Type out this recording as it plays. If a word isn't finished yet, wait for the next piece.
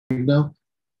Now.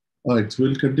 All right, so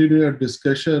we'll continue our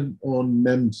discussion on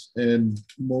MEMS and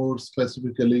more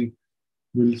specifically,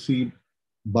 we'll see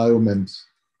bio-MEMS.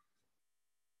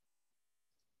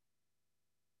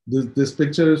 This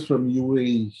picture is from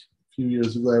UAE. A few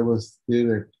years ago, I was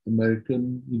there at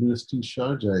American University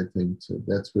Sharjah, I think. So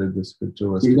that's where this picture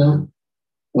was taken.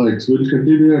 All right, so we'll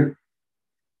continue.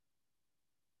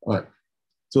 All right,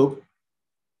 so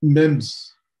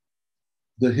MEMS,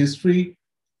 the history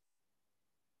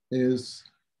is,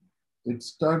 it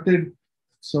started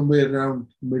somewhere around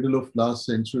middle of last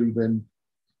century when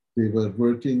they were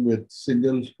working with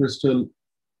single crystal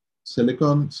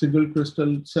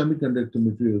semiconductor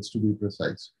materials to be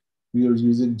precise. We were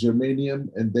using germanium,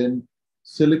 and then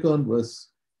silicon was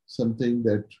something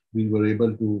that we were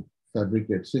able to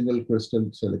fabricate, single crystal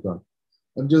silicon.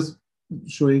 I'm just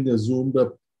showing a zoomed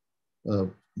up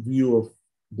view of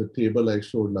the table I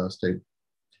showed last time.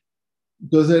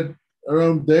 Because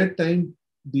around that time,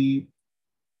 the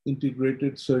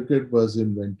integrated circuit was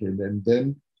invented, and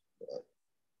then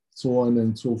so on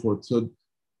and so forth. So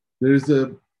there is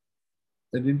an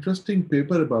interesting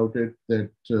paper about it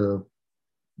that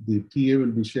the TA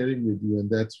will be sharing with you, and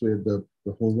that's where the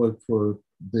homework for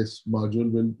this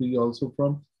module will be also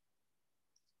from.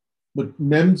 But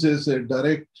MEMS is a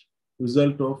direct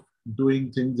result of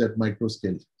doing things at micro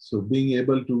scale. So being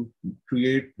able to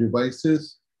create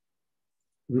devices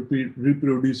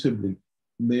reproducibly,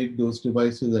 make those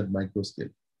devices at micro scale.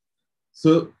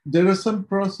 So there are some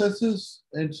processes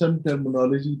and some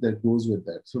terminology that goes with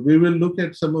that. So we will look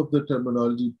at some of the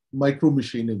terminology, micro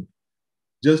machining.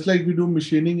 Just like we do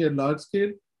machining at large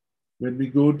scale, when we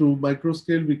go to micro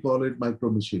scale, we call it micro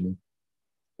machining.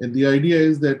 And the idea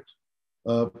is that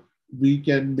we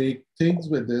can make things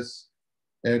with this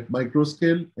at micro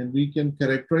scale, and we can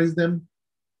characterize them.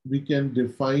 We can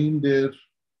define their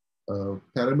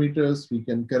parameters, we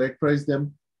can characterize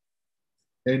them.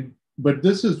 But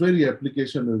this is very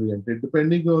application oriented,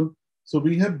 depending on, so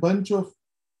we have a bunch of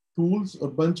tools, a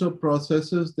bunch of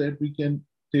processes that we can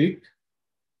take,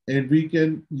 and we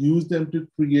can use them to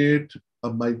create a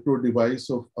micro device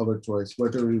of our choice,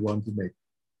 whatever we want to make.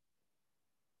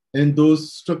 And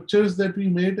those structures that we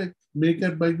make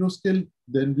at micro scale,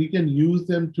 then we can use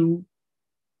them to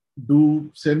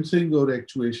do sensing or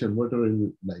actuation, whatever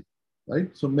you like, right?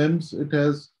 So MEMS, it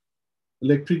has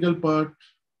electrical part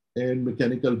and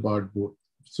mechanical part both.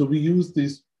 So we use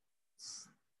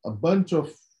a bunch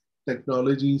of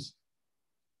technologies,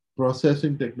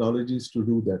 processing technologies to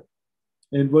do that.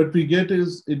 And what we get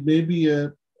is, it may be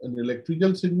an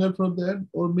electrical signal from that,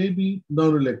 or maybe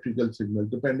non-electrical signal,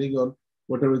 depending on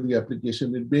whatever the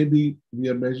application. It may be we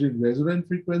are measuring resonant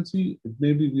frequency. It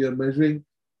may be we are measuring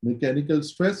mechanical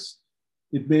stress.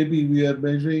 It may be we are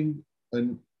measuring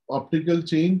an optical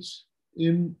change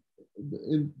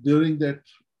during that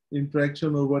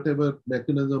interaction, or whatever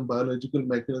mechanism, biological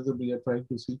mechanism we are trying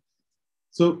to see.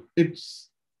 So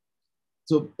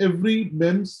every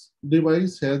MEMS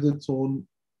device has its own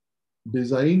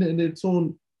design and its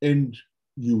own end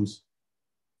use.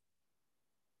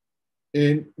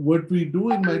 And what we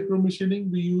do in micro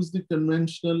machining, we use the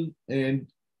conventional and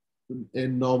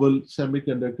novel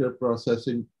semiconductor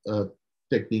processing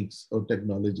techniques or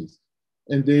technologies.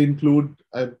 And they include,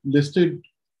 I've listed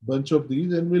a bunch of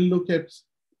these, and we'll look at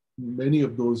many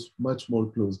of those much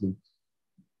more closely.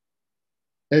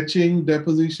 Etching,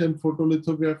 deposition,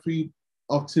 photolithography,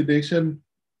 oxidation,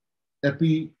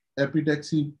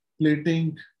 epitaxy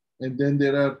plating, and then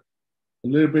there are a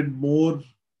little bit more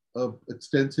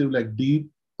extensive, like deep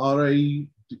RIE.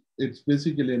 It's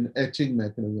basically an etching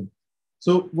mechanism.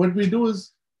 So what we do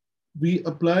is we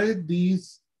apply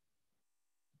these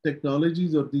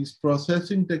technologies or these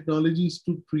processing technologies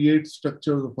to create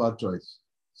structures of our choice.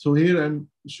 So here I'm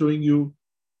showing you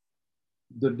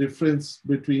the difference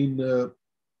between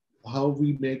how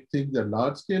we make things at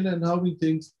large scale and how we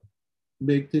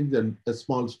make things at a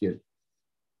small scale.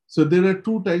 So there are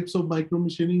two types of micro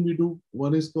machining we do.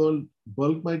 One is called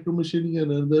bulk micro machining, and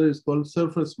another is called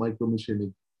surface micro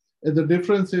machining. And the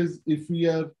difference is, if we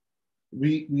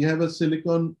have a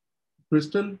silicon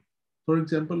crystal, for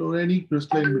example, or any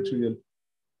crystalline material,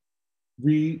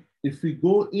 if we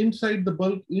go inside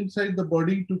the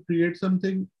body to create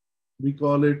something, we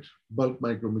call it bulk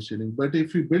micro machining. But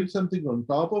if we build something on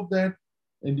top of that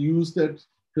and use that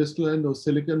crystalline or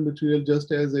silicon material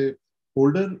just as a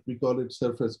holder, we call it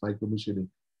surface micro machining.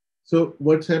 So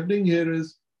what's happening here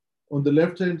is, on the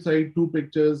left hand side, two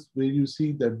pictures where you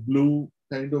see that blue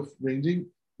kind of ranging.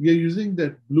 We are using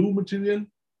that blue material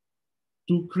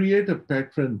to create a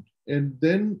pattern, and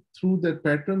then through that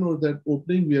pattern or that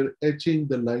opening, we are etching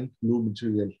the light blue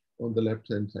material on the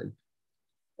left hand side.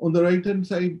 On the right-hand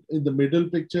side, in the middle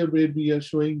picture where we are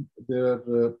showing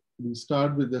we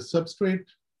start with the substrate,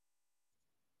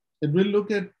 and we'll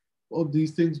look at all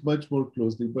these things much more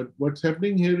closely. But what's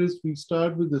happening here is we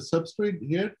start with the substrate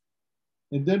here,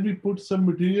 and then we put some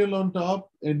material on top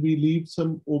and we leave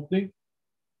some opening.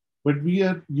 But we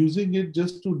are using it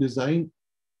just to design,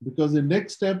 because the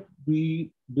next step,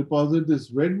 we deposit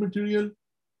this red material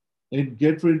and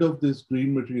get rid of this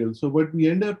green material. So what we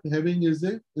end up having is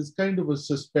kind of a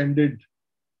suspended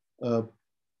uh,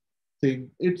 thing.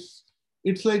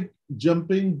 It's like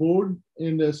jumping board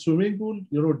in a swimming pool,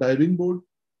 diving board.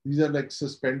 These are like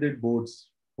suspended boards,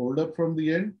 hold up from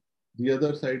the end. The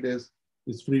other side is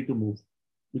free to move.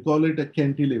 We call it a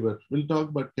cantilever. We'll talk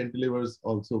about cantilevers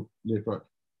also later on.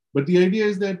 But the idea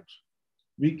is that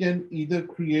we can either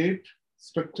create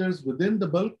structures within the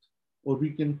bulk or we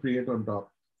can create on top.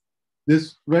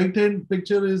 This right-hand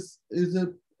picture is a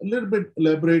little bit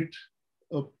elaborate,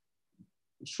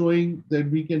 showing that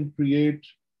we can create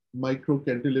micro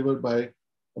cantilever by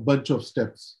a bunch of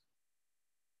steps.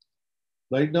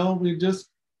 Right now,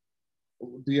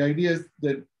 the idea is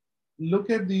that look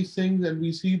at these things and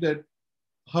we see that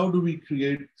how do we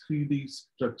create 3D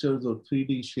structures or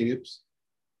 3D shapes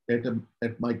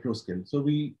at micro scale. So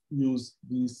we use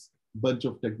these bunch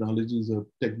of technologies or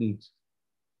techniques.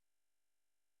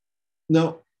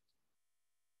 Now,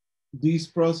 these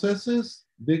processes,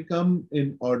 they come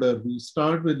in order. We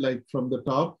start with, like, from the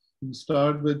top, we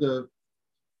start with a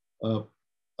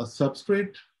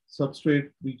substrate. Substrate,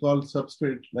 we call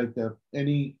substrate like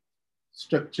any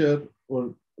structure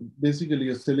or basically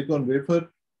a silicon wafer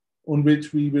on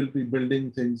which we will be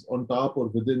building things on top or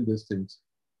within these things.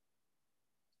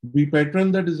 We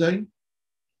pattern the design,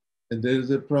 and there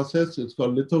is a process, it's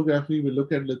called lithography. We'll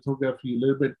look at lithography a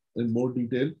little bit in more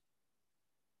detail.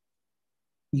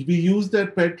 We use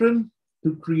that pattern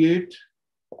to create,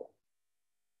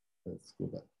 let's go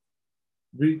back.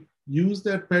 We use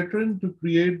that pattern to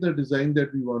create the design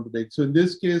that we want to make. So in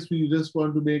this case, we just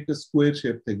want to make a square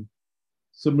shape thing.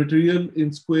 So material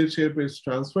in square shape is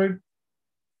transferred.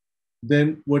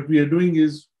 Then what we are doing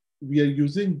is we are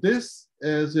using this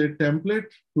as a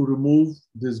template to remove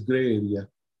this gray area.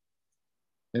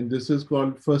 And this is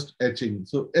called first etching.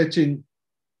 So etching,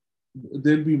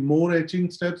 there'll be more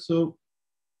etching steps.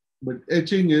 But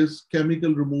etching is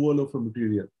chemical removal of a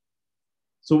material.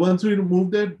 So once we remove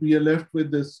that, we are left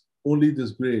with only this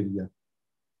gray area,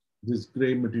 this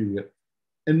gray material.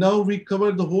 And now we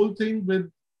cover the whole thing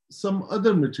with some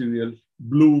other material,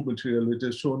 blue material, which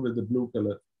is shown with the blue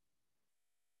color.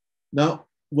 Now,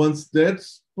 once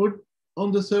that's put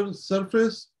on the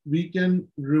surface, we can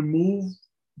remove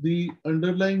the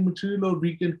underlying material or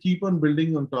we can keep on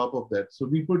building on top of that. So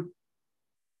we put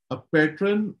a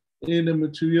pattern in a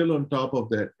material on top of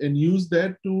that and use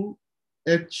that to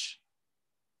etch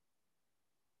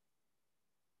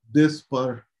this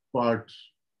part.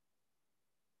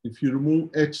 If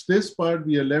you etch this part,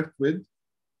 we are left with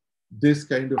this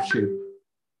kind of shape.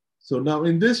 So now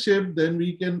in this shape, then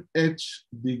we can etch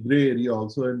the gray area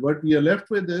also. And what we are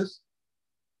left with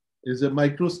is a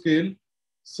micro scale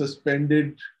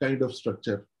suspended kind of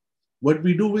structure. What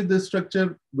we do with this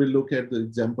structure, we'll look at the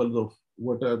examples of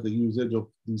what are the usage of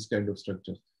these kind of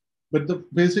structures. But the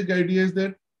basic idea is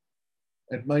that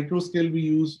at micro scale, we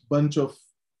use a bunch of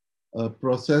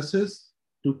processes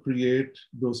to create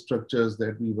those structures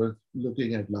that we were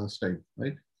looking at last time,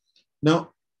 right?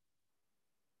 Now,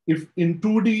 if in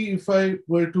 2D, if I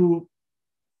were to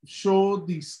show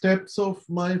the steps of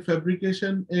my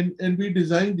fabrication, and we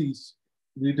design these,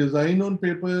 we design on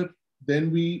paper,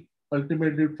 then we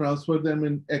ultimately transfer them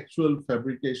in actual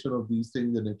fabrication of these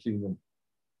things and etching them.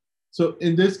 So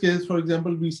in this case, for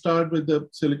example, we start with the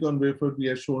silicon wafer we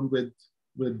are shown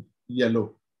with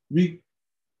yellow. We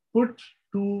put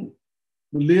 2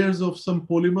 layers of some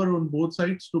polymer on both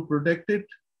sides to protect it.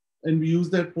 And we use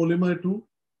that polymer to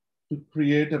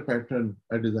create a pattern,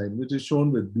 a design, which is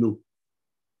shown with blue.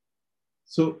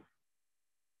 So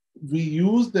we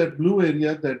use that blue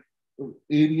area,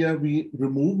 we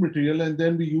remove material, and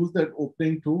then we use that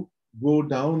opening to go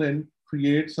down and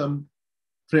create some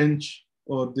trench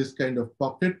or this kind of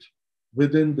pocket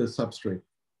within the substrate.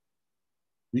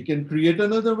 We can create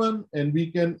another one, and we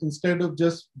can, instead of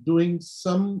just doing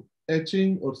some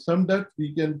etching or some depth,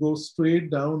 we can go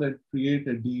straight down and create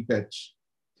a deep etch.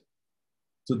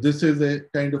 So this is a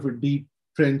kind of a deep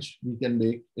trench we can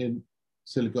make in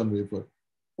silicon wafer.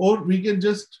 Or we can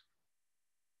just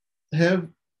have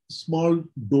small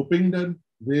doping done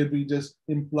where we just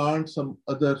implant some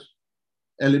other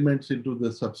elements into the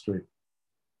substrate.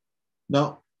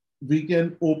 Now, we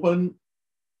can open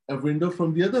a window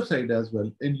from the other side as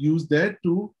well and use that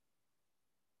to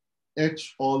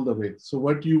etch all the way. So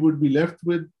what you would be left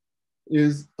with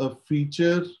is a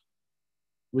feature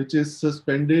which is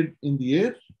suspended in the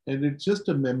air, and it's just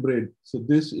a membrane. So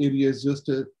this area is just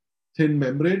a thin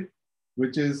membrane,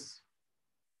 which is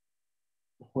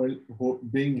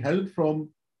being held from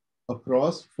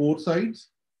across four sides,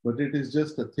 but it is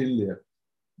just a thin layer.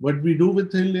 What we do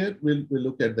with thin layer, we'll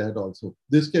look at that also.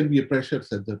 This can be a pressure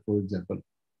sensor, for example.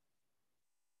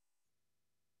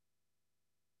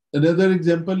 Another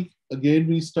example, again,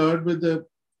 we start with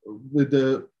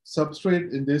the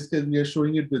substrate. In this case, we are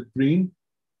showing it with green,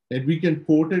 and we can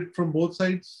coat it from both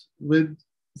sides with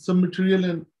some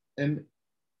material and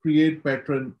create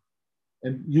pattern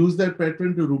and use that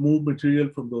pattern to remove material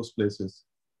from those places.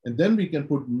 And then we can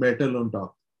put metal on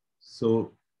top.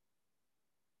 So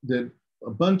there are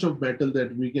a bunch of metal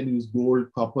that we can use: gold,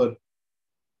 copper,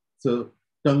 so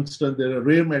tungsten. There are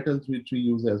rare metals which we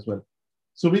use as well.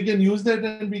 So we can use that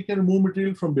and we can remove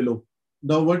material from below.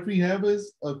 Now what we have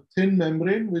is a thin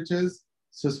membrane which is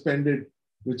suspended,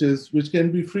 which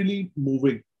can be freely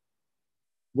moving.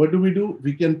 What do?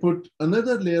 We can put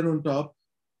another layer on top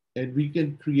and we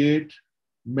can create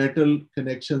metal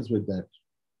connections with that.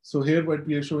 So here what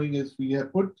we are showing is we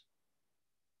have put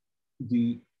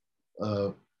the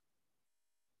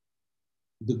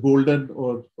golden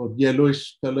or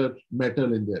yellowish color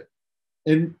metal in there.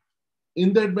 And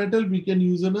in that metal, we can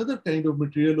use another kind of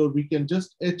material, or we can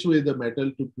just etch away the metal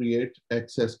to create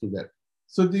access to that.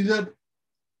 So these are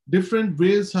different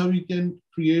ways how we can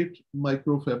create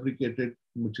microfabricated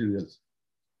materials.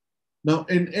 Now,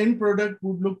 an end product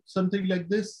would look something like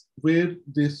this, where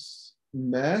this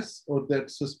mass or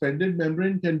that suspended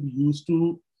membrane can be used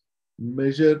to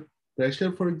measure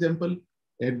pressure, for example.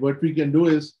 And what we can do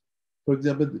is, for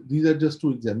example, these are just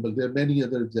two examples. There are many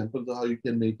other examples of how you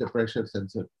can make a pressure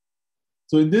sensor.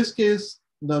 So in this case,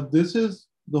 now this is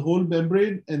the whole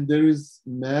membrane and there is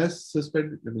mass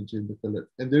suspended. Let me change the color.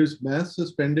 And there's mass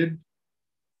suspended.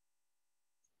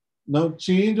 Now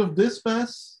change of this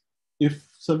mass, if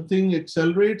something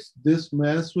accelerates, this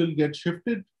mass will get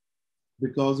shifted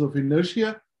because of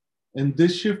inertia. And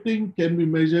this shifting can be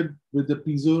measured with the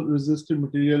piezo-resistive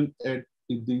material at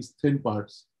these thin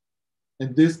parts.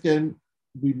 And this can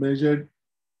be measured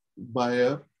by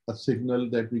a signal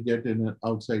that we get in an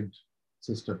outside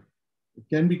system. It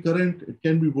can be current, it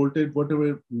can be voltage,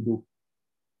 whatever we do.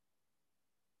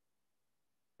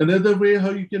 Another way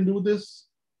how you can do this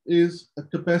is a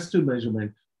capacitive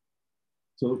measurement.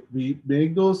 So we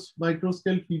make those micro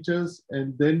scale features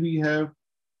and then we have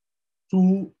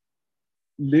two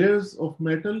layers of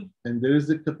metal and there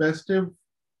is a capacitive,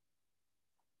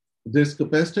 there's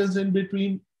capacitance in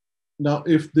between. Now,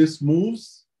 if this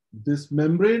moves, this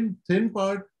membrane thin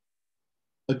part,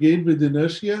 again with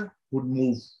inertia, would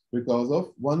move because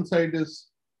of one side is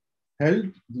held,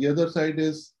 the other side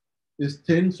is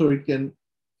thin, so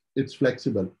it's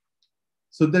flexible.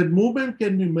 So that movement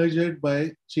can be measured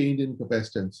by change in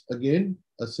capacitance. Again,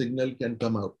 a signal can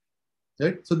come out,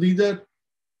 right? So these are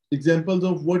examples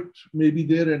of what may be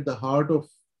there at the heart of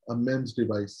a MEMS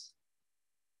device.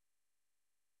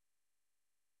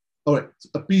 All right,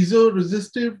 a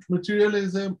piezo-resistive material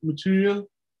is a material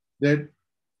that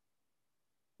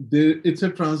it's a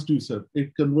transducer.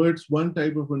 It converts one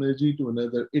type of energy to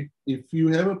another. If you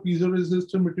have a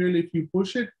piezo-resistive material, if you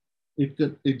push it,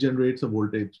 it generates a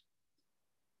voltage.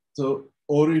 So,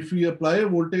 or if we apply a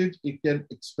voltage, it can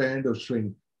expand or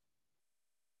shrink.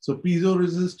 So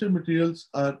piezo-resistive materials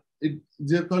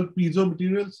they're called piezo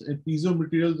materials, and piezo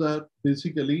materials are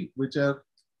basically which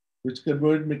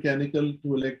convert mechanical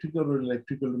to electrical or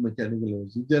electrical to mechanical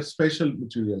energy. They're special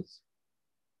materials.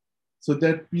 So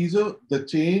that piezo, the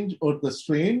change or the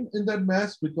strain in that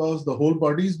mass, because the whole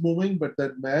body is moving, but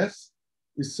that mass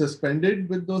is suspended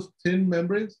with those thin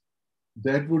membranes,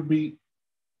 that would be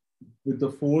with the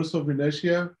force of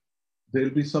inertia, there'll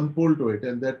be some pull to it.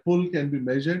 And that pull can be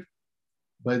measured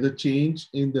by the change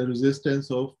in the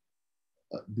resistance of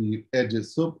the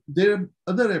edges. So there are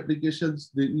other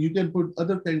applications. You can put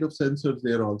other kind of sensors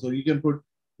there also. You can put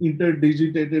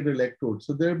interdigitated electrodes.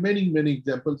 So there are many, many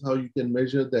examples how you can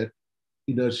measure that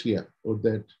inertia or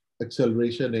that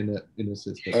acceleration in a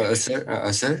system.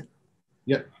 Sir?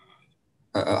 Yeah.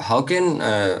 How can,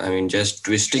 I mean, just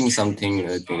twisting something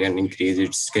can change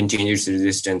its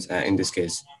resistance in this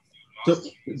case? So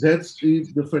that's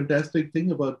the fantastic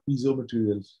thing about piezo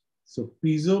materials. So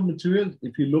piezo materials,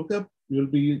 if you look up, you'll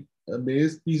be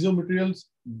amazed. Piezo materials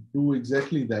do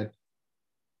exactly that.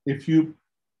 If you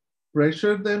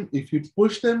pressure them, if you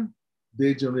push them,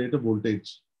 they generate a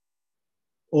voltage.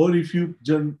 or if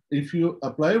you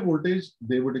apply voltage,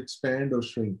 they would expand or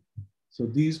shrink. So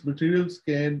these materials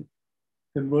can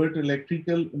convert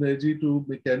electrical energy to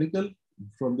mechanical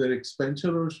from their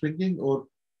expansion or shrinking, or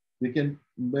they can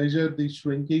measure the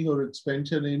shrinking or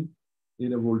expansion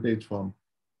in a voltage form.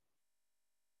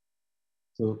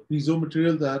 So piezo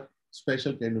materials are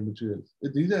special kind of materials.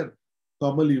 These are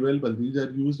commonly available. These are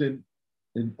used in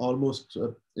almost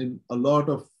in a lot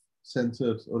of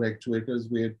sensors or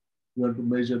actuators where you want to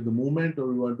measure the movement,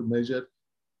 or you want to measure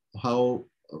how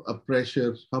a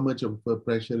pressure, how much of a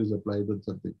pressure is applied on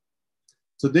something.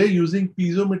 So they're using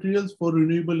piezo materials for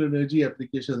renewable energy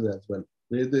applications as well,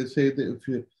 where they say that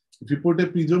if you put a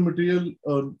piezo material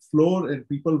on floor and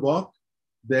people walk,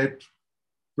 that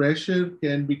pressure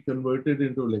can be converted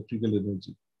into electrical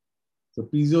energy. So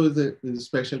piezo is a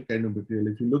special kind of material.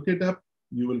 If you look it up,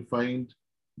 you will find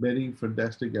many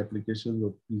fantastic applications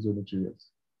of piezo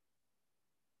materials.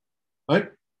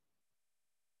 Right?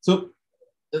 So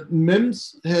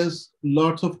MEMS has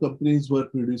lots of companies who are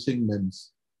producing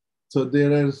MEMS. So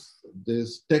there's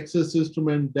Texas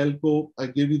Instruments, Delco. I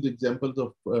gave you the examples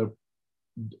of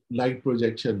light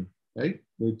projection, right?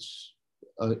 Which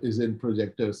is in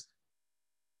projectors.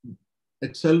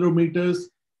 Accelerometers,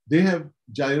 they have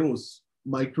gyros,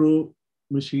 micro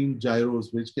machine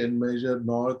gyros, which can measure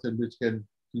north and which can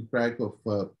keep track of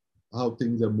how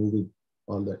things are moving,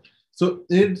 all that. So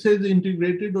it says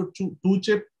integrated or two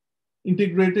chip.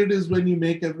 Integrated is when you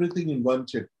make everything in one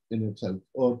chip in itself.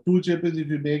 Or two chip is if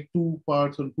you make two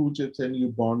parts on two chips and you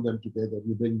bond them together,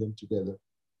 you bring them together.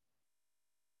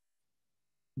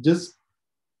 Just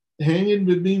hang in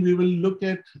with me. We will look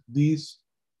at these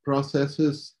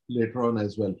processes later on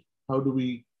as well. How do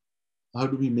we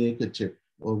make a chip,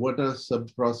 or what are sub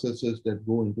processes that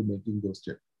go into making those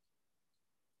chips?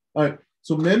 All right.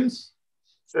 So MEMS,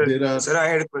 Sir, I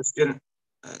had a question.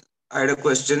 I had a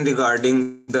question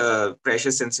regarding the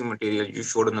pressure sensing material you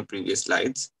showed on the previous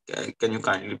slides. Can you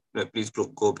kindly please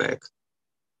go back?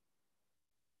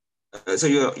 So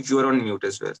you're on mute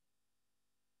as well.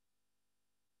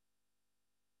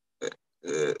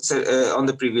 Sir, on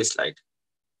the previous slide.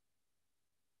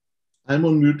 I'm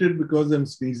unmuted because I'm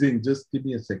sneezing. Just give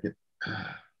me a second. I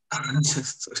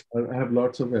have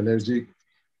lots of allergy.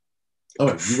 All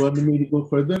right, you want me to go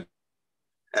further?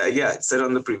 Yeah, sir,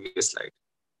 on the previous slide.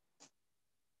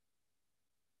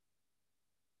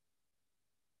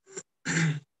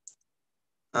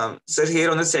 Sir,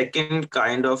 here on the second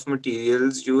kind of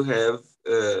materials you have,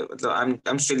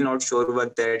 I'm still not sure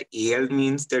what that AL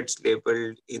means that's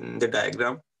labeled in the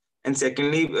diagram. And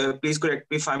secondly, please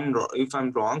correct me if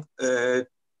I'm wrong.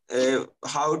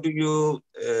 How do you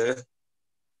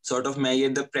sort of measure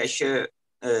the pressure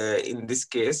in this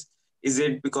case? Is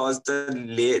it because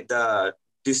the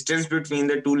distance between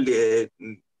the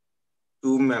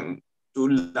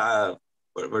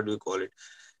what do you call it?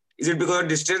 Is it because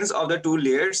distance of the two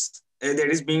layers that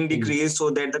is being decreased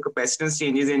so that the capacitance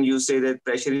changes and you say that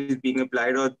pressure is being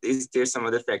applied, or is there some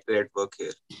other factor at work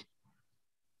here?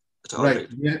 Right.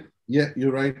 Yeah,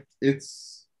 you're right.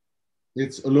 It's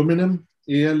aluminum.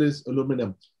 AL is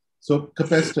aluminum. So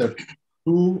capacitor,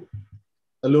 two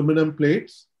aluminum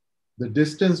plates, the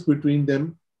distance between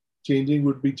them changing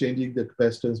would be changing the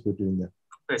capacitance between them.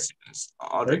 Capacitance.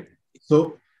 All right.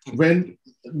 So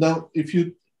now if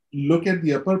you look at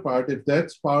the upper part, if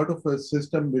that's part of a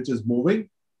system which is moving,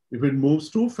 if it moves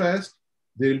too fast,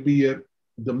 there'll be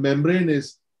the membrane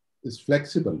is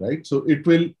flexible, right? So it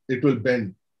will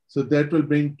bend. So that will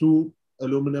bring two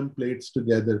aluminum plates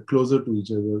together closer to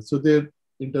each other. So their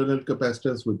internal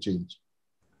capacitance will change.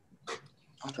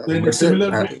 So in a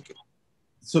similar way,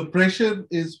 so pressure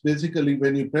is basically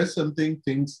when you press something,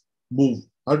 things move.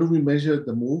 How do we measure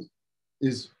the move?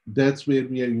 That's where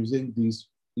we are using these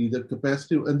either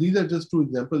capacitive, and these are just two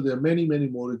examples. There are many, many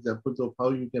more examples of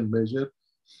how you can measure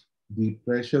the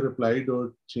pressure applied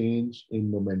or change in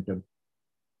momentum.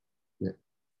 Yeah,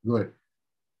 go ahead.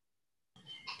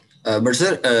 But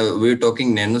sir, we're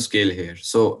talking nanoscale here.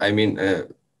 So I mean,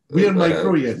 we are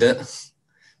micro yet.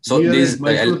 So we are these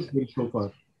micro scale so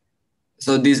far.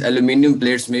 So these aluminum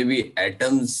plates may be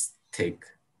atoms thick.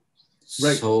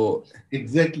 Right. So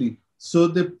exactly. So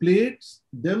the plates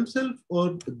themselves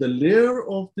or the layer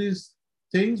of these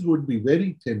things would be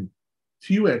very thin,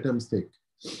 few atoms thick,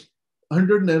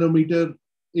 100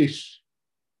 nanometer-ish.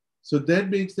 So that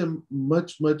makes them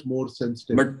much, much more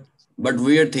sensitive. But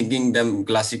we are thinking them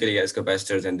classically as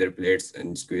capacitors and their plates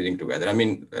and squeezing together. I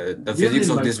mean, the physics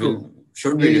of this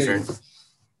should be different. Yeah.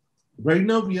 Right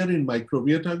now we are in micro.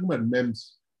 We are talking about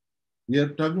MEMS. We are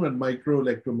talking about micro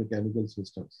electromechanical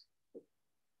systems.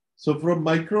 So from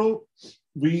micro,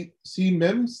 we see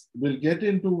MEMS. We'll get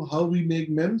into how we make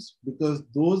MEMS because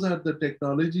those are the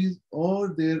technologies or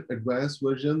their advanced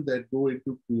version that go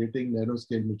into creating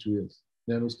nanoscale materials,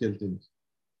 nanoscale things.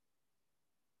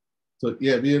 So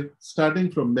yeah, we are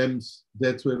starting from MEMS.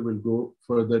 That's where we'll go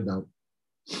further down.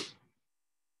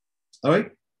 All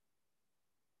right.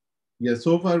 Yeah,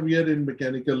 so far we are in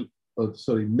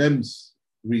MEMS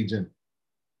region.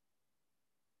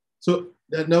 So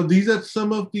now these are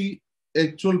some of the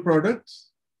actual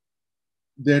products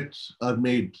that are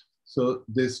made. So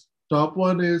this top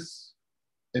one is,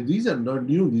 and these are not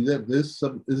new, this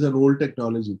is an old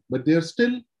technology, but they're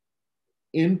still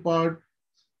in part,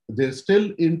 they're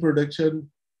still in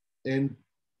production, and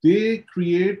they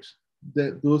create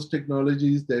those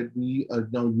technologies that we are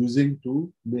now using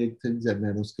to make things at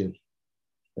nanoscale,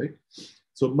 right?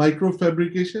 So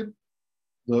microfabrication,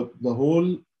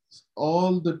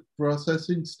 all the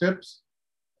processing steps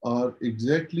are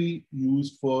exactly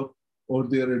used for, or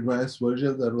their advanced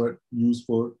versions are used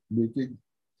for making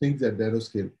things at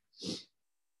nanoscale.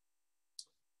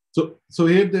 So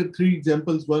here there are three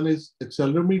examples. One is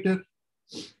accelerometer.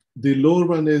 The lower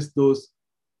one is those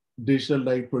digital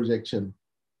light projection.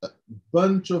 A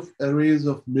bunch of arrays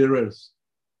of mirrors,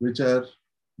 which are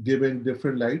giving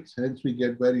different lights. Hence, we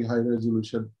get very high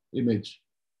resolution image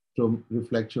from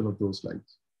reflection of those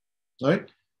lights. All right.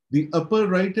 The upper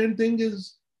right-hand thing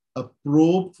is a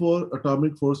probe for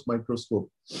atomic force microscope.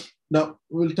 Now,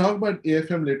 we'll talk about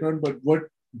AFM later on, but what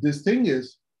this thing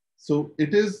is, so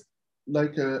it is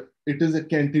like it is a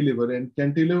cantilever, and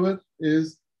cantilever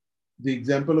is, the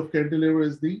example of cantilever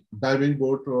is the diving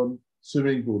board from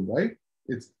swimming pool, right?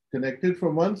 It's connected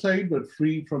from one side, but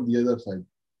free from the other side.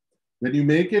 When you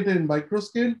make it in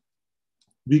microscale,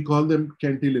 we call them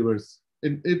cantilevers.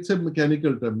 And it's a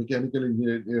mechanical term, mechanical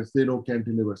engineers, they know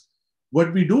cantilevers.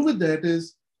 What we do with that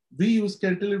is we use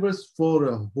cantilevers for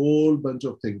a whole bunch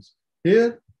of things.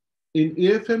 Here in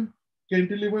AFM,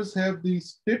 cantilevers have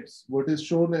these tips, what is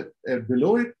shown at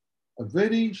below it, a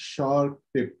very sharp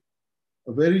tip,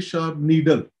 a very sharp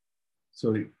needle.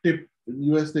 Sorry, tip. In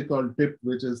US they call tip,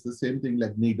 which is the same thing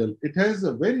like needle. It has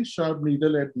a very sharp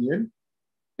needle at the end,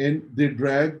 and they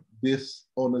drag this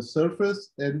on a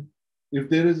surface. And if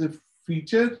there is a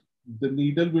feature, the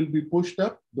needle will be pushed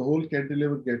up, the whole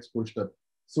cantilever gets pushed up.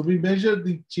 So we measure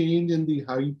the change in the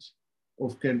height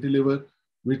of cantilever,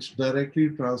 which directly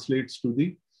translates to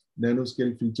the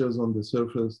nanoscale features on the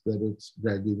surface that it's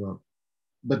dragging on.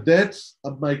 But that's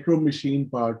a micro machine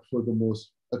part for the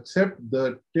most, except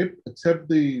the tip, except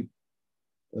the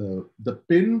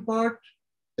pin part,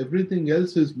 everything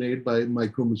else is made by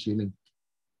micro machining.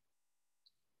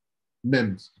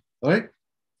 MEMS, all right?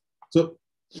 So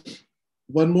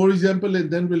one more example, and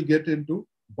then we'll get into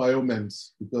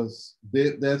bio-MEMS, because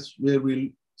that's where we'll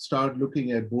start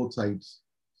looking at both sides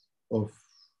of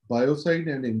bio side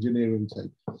and engineering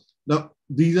side. Now,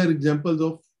 these are examples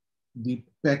of the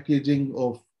packaging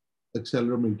of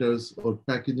accelerometers or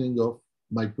packaging of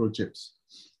microchips.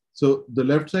 So the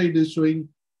left side is showing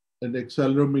an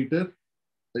accelerometer.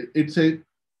 It's a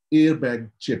airbag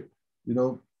chip. You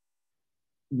know,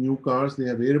 new cars, they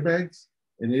have airbags,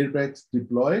 and airbags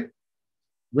deploy.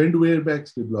 When do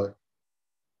airbags deploy?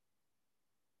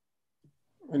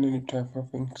 When any type of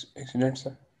accidents.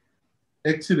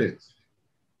 Accidents.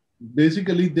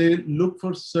 Basically, they look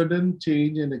for sudden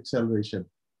change in acceleration,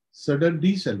 sudden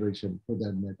deceleration for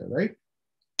that matter, right?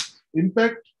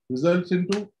 Impact results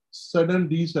into sudden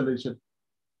deceleration,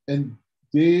 and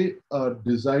they are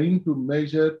designed to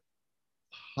measure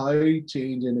high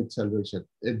change in acceleration.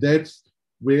 And that's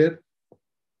where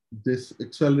this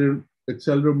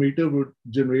accelerometer would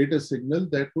generate a signal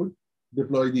that would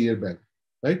deploy the airbag,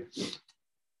 right?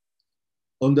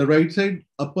 On the right side,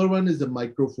 upper one is a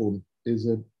microphone, is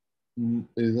a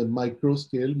micro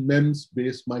scale MEMS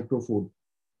based microphone.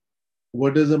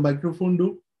 What does a microphone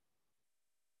do?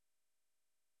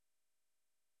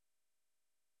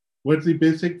 What's the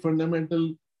basic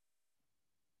fundamental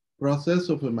process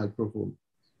of a microphone?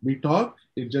 We talk,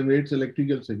 it generates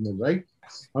electrical signal, right?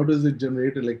 How does it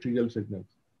generate electrical signals?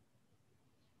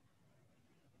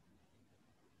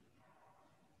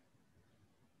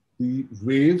 The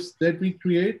waves that we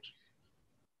create.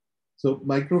 So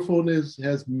microphone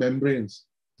has membranes.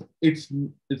 It's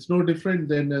no different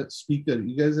than a speaker.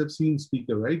 You guys have seen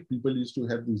speaker, right? People used to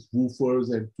have these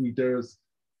woofers and tweeters.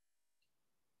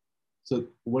 So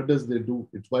what does they do?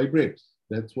 It vibrates.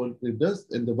 That's what it does.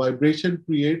 And the vibration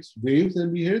creates waves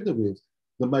and we hear the waves.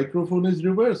 The microphone is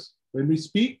reverse. When we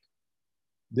speak,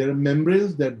 there are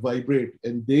membranes that vibrate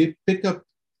and they pick up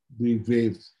the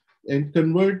waves and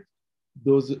convert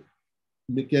those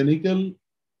mechanical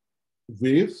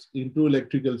waves into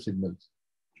electrical signals.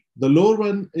 The lower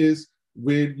one is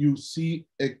where you see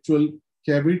actual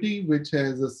cavity, which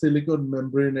has a silicon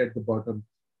membrane at the bottom,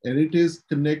 and it is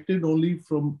connected only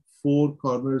from 4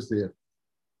 corners there.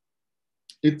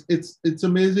 It's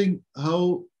amazing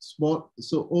how small.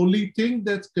 So only thing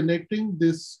that's connecting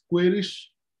this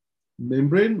squarish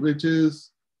membrane, which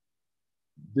is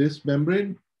this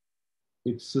membrane,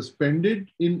 it's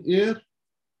suspended in air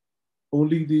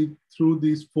only through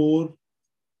these 4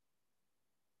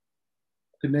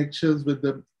 connections with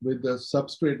the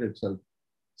substrate itself.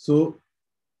 So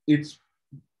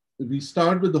we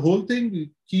start with the whole thing,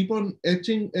 we keep on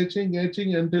etching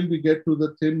until we get to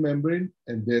the thin membrane,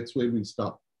 and that's where we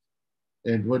stop.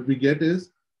 And what we get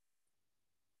is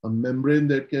a membrane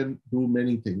that can do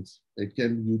many things. It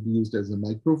can be used as a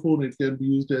microphone, it can be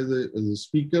used as a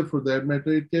speaker for that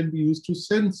matter, it can be used to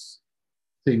sense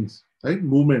things, right?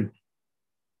 Movement.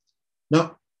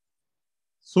 Now,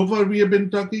 so far we have been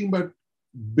talking about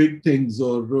big things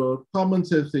or common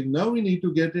sense things. Now we need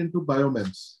to get into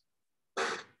biomems.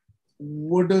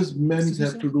 What does MEMS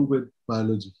have to do with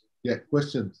biology? Yeah,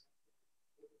 questions?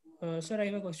 Sir, I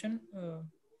have a question.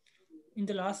 In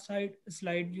the last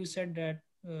slide, you said that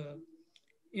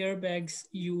airbags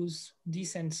use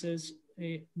these sensors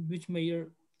which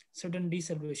measure certain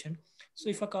deceleration. So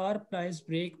if a car applies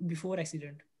brake before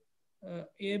accident,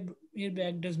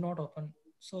 airbag does not open.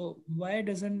 So why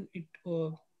doesn't it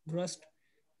rust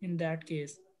in that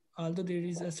case, although there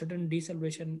is a certain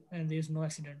deceleration and there is no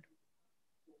accident?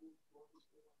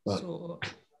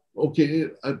 Okay,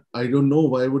 I don't know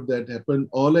why would that happen.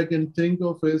 All I can think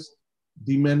of is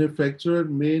the manufacturer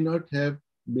may not have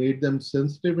made them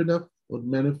sensitive enough, or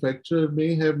manufacturer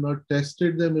may have not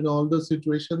tested them in all the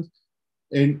situations.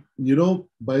 And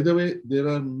by the way, there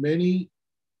are many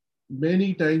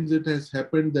times it has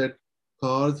happened that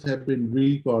cars have been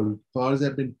recalled, cars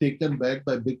have been taken back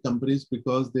by big companies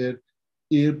because their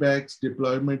airbags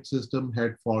deployment system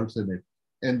had faults in it.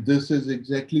 And this is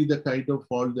exactly the kind of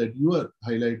fault that you are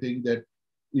highlighting, that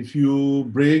if you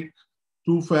brake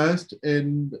too fast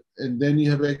and then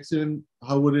you have accident,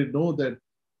 how would it know that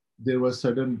there was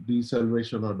sudden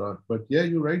deceleration or not? But yeah,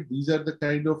 you're right. These are the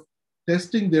kind of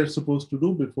testing they're supposed to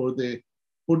do before they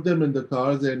put them in the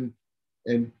cars, and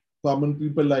common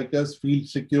people like us feel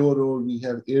secure, or we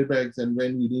have airbags, and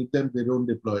when we need them, they don't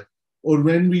deploy. Or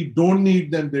when we don't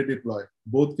need them, they deploy.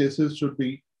 Both cases should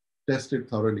be tested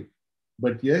thoroughly.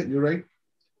 But yeah, you're right.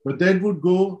 But that would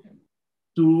go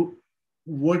to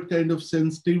what kind of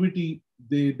sensitivity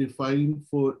they define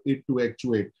for it to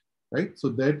actuate, right? So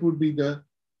that would be the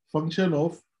function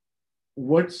of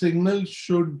what signal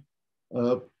should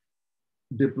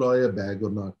deploy a bag or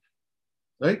not,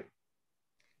 right?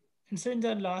 And so in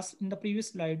the previous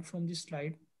slide, from this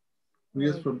slide.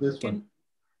 Yes, from this one.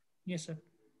 Yes, sir.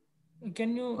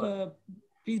 Can you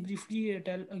please briefly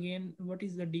tell again what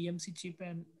is the DMC chip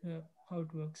and how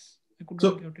it works? I could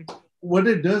not get it. What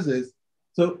it does is,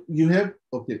 so you have,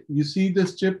 okay, you see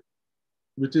this chip,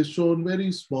 which is shown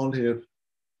very small here.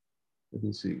 Let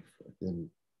me see if I can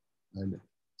find it.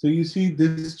 So you see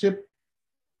this chip,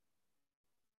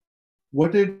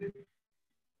 what it,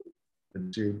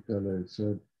 shade color,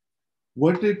 so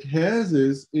what it has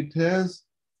is, it has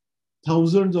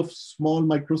thousands of small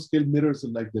micro scale mirrors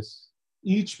like this.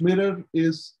 Each mirror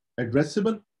is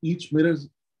addressable.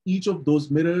 Each of those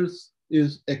mirrors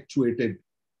is actuated.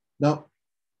 Now,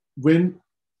 when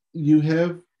you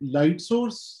have light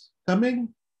source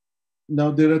coming,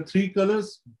 now there are 3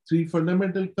 colors, 3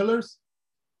 fundamental colors.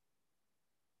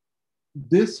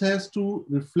 This has to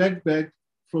reflect back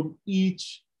from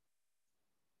each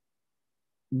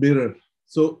mirror.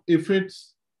 So if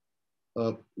it's,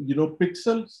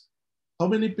 pixels, how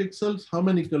many pixels, how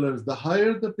many colors? The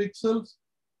higher the pixels,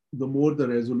 the more the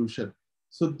resolution.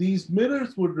 So these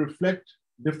mirrors would reflect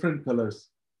different colors,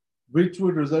 which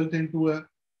would result into a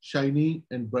shiny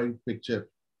and bright picture.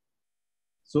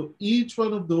 So each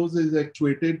one of those is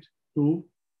actuated to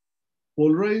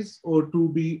polarize or to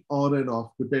be on and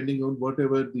off, depending on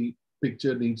whatever the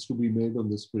picture needs to be made on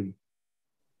the screen.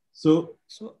 So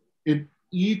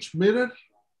each mirror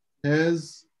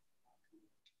has,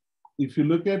 if you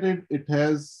look at it, it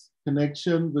has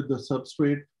connection with the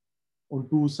substrate on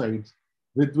 2 sides,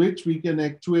 with which we can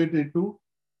actuate it to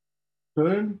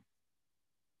turn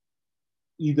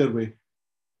either way.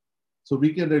 So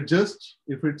we can adjust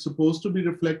if it's supposed to be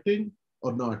reflecting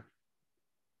or not.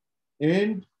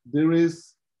 And there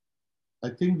is, I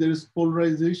think there is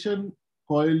polarization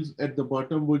coils at the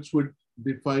bottom, which would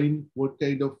define what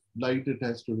kind of light it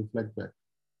has to reflect back.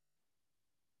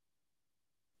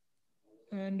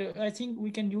 And I think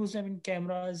we can use them in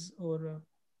cameras or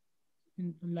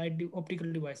in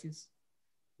optical devices?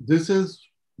 This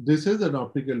is an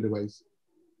optical device.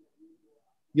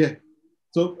 Yeah.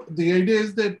 So the idea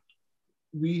is that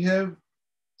we have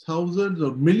thousands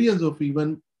or millions of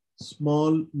even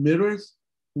small mirrors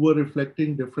who are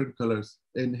reflecting different colors,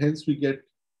 and hence we get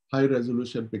high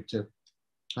resolution picture,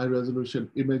 high resolution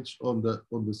image on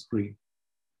the screen.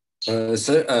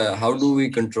 Sir, how do we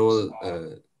control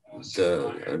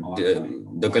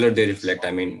the color they reflect?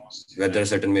 I mean, whether a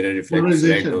certain mirror reflects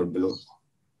red or blue.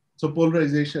 So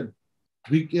polarization,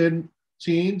 we can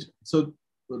change. So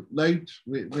light,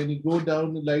 when you go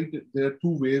down the light, there are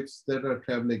two waves that are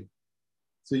traveling.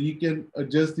 So you can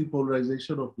adjust the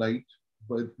polarization of light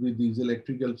with these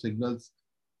electrical signals,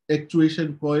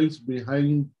 actuation coils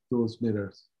behind those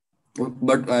mirrors.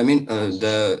 But I mean,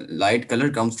 the light color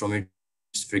comes from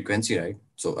its frequency, right?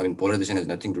 So I mean, polarization has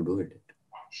nothing to do with it.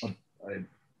 I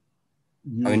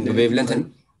mean, the wavelength. Right.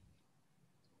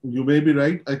 You may be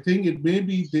right. I think it may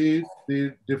be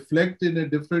they reflect in a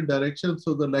different direction,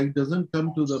 so the light doesn't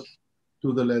come to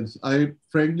the lens. I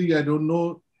frankly I don't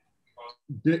know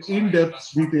the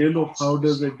in-depth detail of how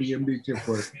does a DMD chip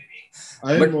work.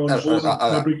 I am on board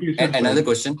fabrication.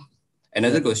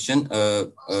 Another question.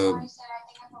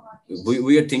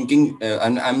 We are thinking,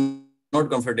 and I'm not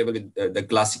comfortable with the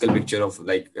classical picture of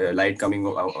like light coming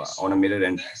on a mirror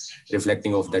and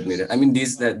reflecting off that mirror. I mean,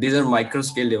 these are micro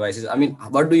scale devices. I mean,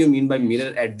 what do you mean by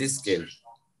mirror at this scale?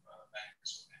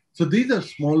 So these are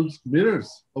small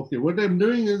mirrors. Okay, what I'm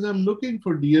doing is I'm looking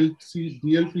for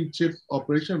DLP chip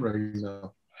operation right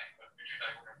now.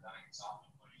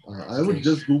 I would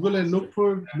just Google and look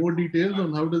for more details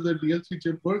on how does a DLC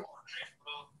chip work.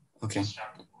 Okay.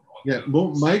 Yeah,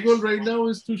 my goal right now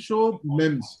is to show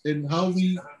MEMS and how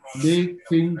we make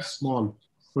things small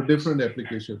for different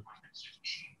applications.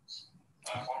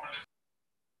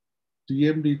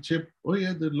 DMD chip. Oh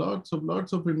yeah, there are lots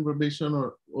of information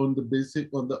on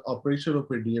the operation of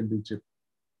a DMD chip,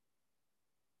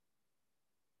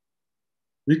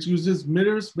 which uses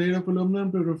mirrors made of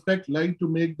aluminum to reflect light to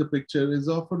make the picture, is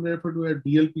often referred to as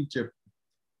DLP chip.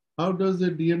 How does a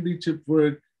DMD chip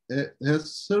work? It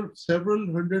has several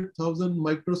 100,000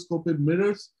 microscopic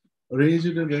mirrors arranged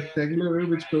in a rectangular array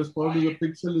which correspond to the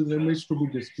pixel in the image to be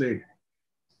displayed.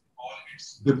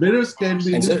 The mirrors can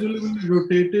be individually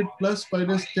rotated plus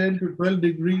minus 10 to 12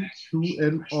 degrees to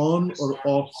an on or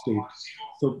off state.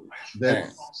 So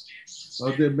that's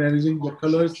how they're managing the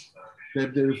colors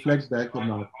that they reflect back or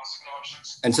not.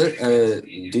 And sir,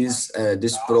 this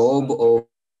probe of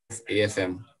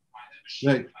AFM,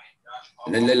 right?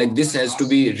 Like this has to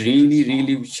be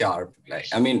really sharp. Like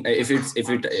I mean, if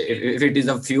it is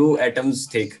a few atoms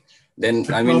thick, then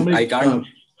I mean I can't.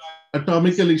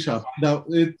 Atomically sharp. Now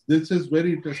this is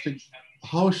very interesting.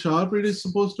 How sharp it is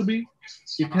supposed to be?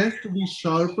 It has to be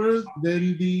sharper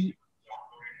than the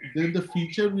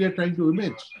feature we are trying to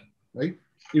image, right?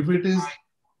 If it is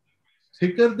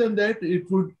thicker than that,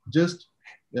 it would just.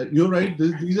 You're right.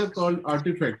 These are called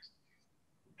artifacts.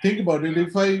 Think about it.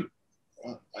 If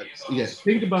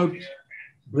think about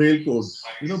Braille code.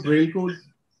 You know, Braille code.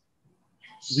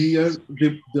 We are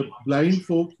the blind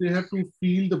folks. They have to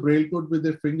feel the Braille code with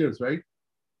their fingers, right?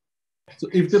 So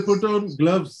if they put on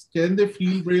gloves, can they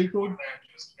feel Braille code?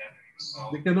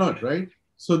 They cannot, right?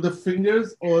 So the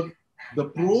fingers or the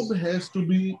probe has to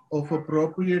be of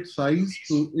appropriate size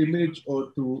to image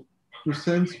or to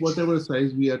sense whatever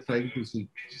size we are trying to see.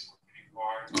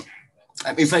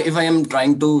 If I am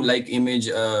trying to like image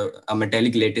a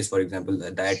metallic lattice, for example,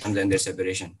 the atoms and their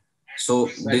separation, so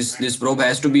this probe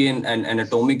has to be in an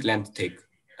atomic length thick,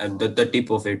 and the tip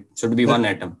of it should be one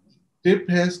atom. Tip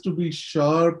has to be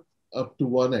sharp up to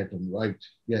one atom, right?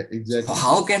 Yeah, exactly. So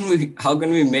how can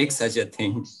we make such a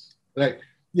thing? Right.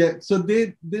 Yeah. So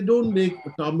they don't make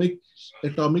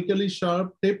atomically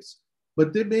sharp tips,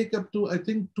 but they make up to, I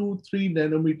think, 2-3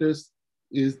 nanometers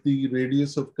is the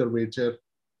radius of curvature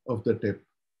of the tip.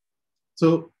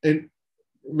 So, and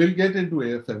we'll get into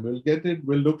AFM.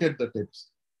 We'll look at the tips.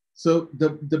 So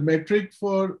the metric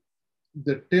for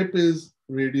the tip is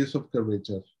radius of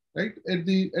curvature, right? At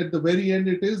the very end,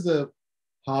 it is a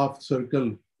half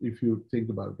circle if you think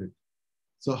about it.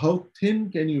 So how thin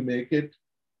can you make it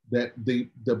that the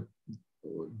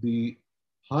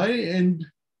high-end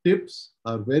tips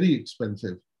are very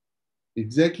expensive,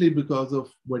 exactly because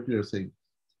of what you're saying.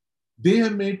 They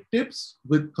have made tips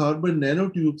with carbon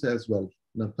nanotubes as well.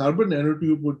 Now, carbon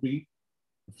nanotube would be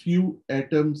few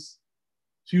atoms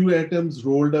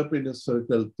rolled up in a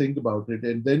circle. Think about it,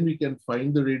 and then we can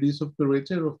find the radius of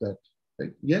curvature of that.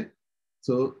 Right? Yeah.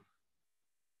 So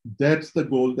that's the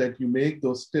goal, that you make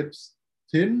those tips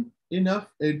thin enough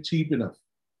and cheap enough.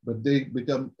 but they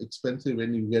become expensive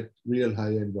when you get real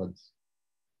high-end ones.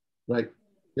 Right.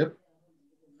 Yep.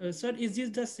 Sir, is this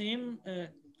the same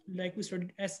like we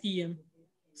studied SEM,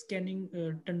 scanning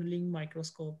tunneling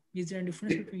microscope? Is there a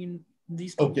difference between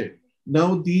these two? Okay.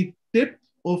 Now the tip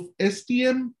of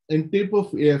STM and tip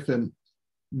of AFM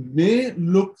may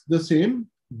look the same,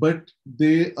 but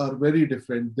they are very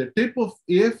different. The tip of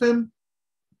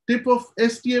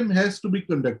STM has to be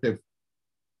conductive.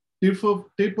 Tip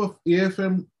of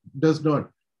AFM does not,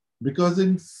 because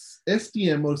in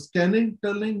STM or scanning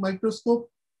tunneling microscope,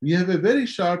 we have a very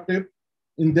sharp tip.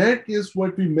 In that case,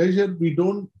 what we measure, we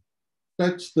don't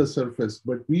touch the surface,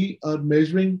 but we are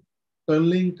measuring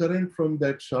tunneling current from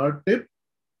that sharp tip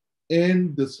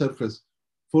and the surface.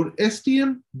 For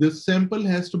STM, the sample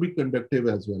has to be conductive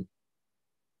as well.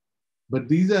 But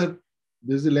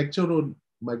there's a lecture on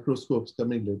microscopes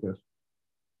coming later,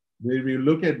 where we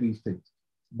look at these things.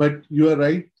 But you are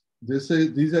right,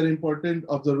 these are important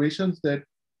observations that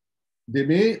they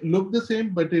may look the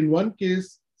same, but in one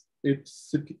case,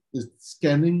 it's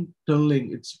scanning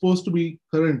tunneling. It's supposed to be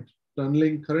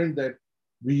tunneling current that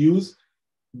we use.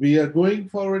 We are going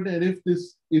forward, and if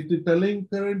the tunneling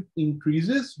current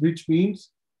increases, which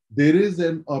means there is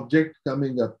an object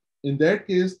coming up. In that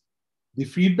case, the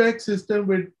feedback system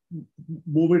will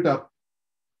move it up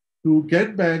to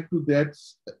get back to that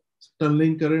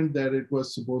tunneling current that it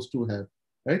was supposed to have,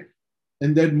 right?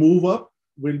 And that move up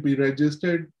will be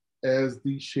registered as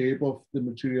the shape of the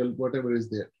material, whatever is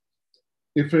there.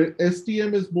 If a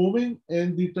STM is moving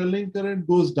and the tunneling current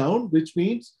goes down, which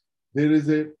means there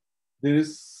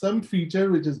is some feature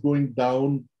which is going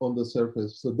down on the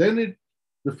surface. So then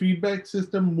the feedback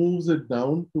system moves it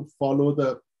down to follow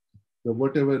the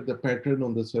whatever the pattern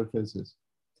on the surface is.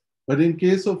 But in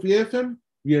case of AFM,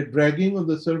 we are dragging on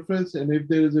the surface, and if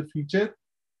there is a feature,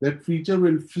 that feature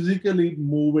will physically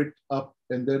move it up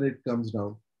and then it comes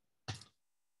down.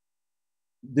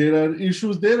 There are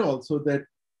issues there also that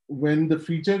when the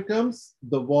feature comes,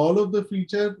 the wall of the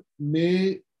feature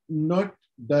may not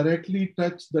directly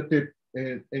touch the tip,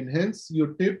 and hence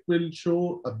your tip will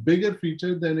show a bigger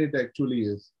feature than it actually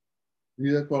is.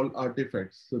 These are called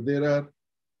artifacts. So there are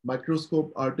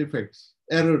microscope artifacts,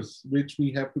 errors, which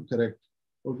we have to correct,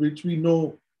 or which we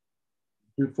know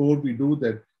before we do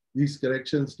that these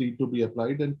corrections need to be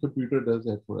applied, and computer does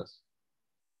that for us.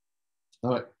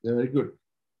 All right, very good.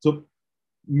 So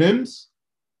MEMS,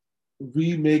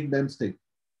 we make MEMS take a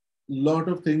lot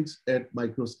of things at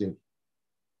micro scale.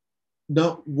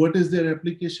 Now, what is their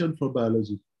application for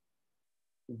biology?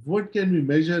 What can we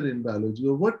measure in biology,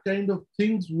 or what kind of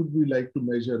things would we like to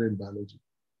measure in biology?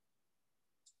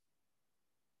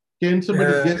 Can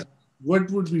somebody guess what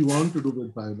would we want to do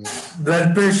with biomass?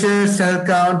 Blood pressure, cell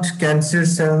count, cancer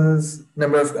cells,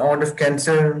 amount of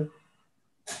cancer.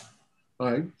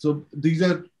 All right, so these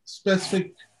are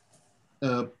specific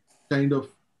kind of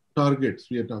targets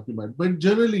we are talking about. But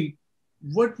generally,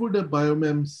 what would a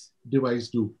biomems device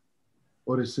do,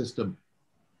 or a system?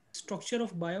 Structure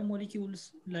of biomolecules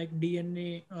like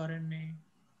DNA, RNA.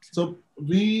 So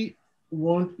we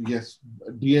want, yes,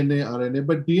 DNA, RNA,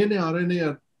 but DNA, RNA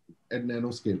are at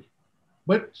nanoscale.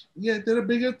 But yeah, there are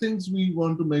bigger things we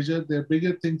want to measure. There are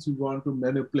bigger things we want to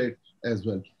manipulate as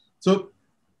well. So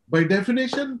by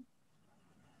definition,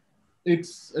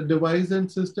 it's a device and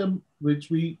system which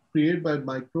we create by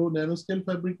micro nanoscale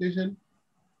fabrication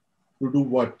to do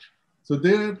what? So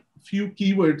there are few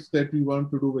keywords that we want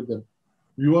to do with them.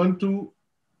 We want to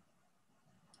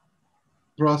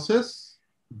process,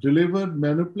 deliver,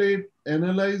 manipulate,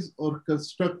 analyze, or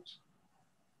construct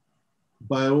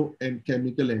bio and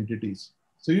chemical entities.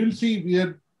 So you'll see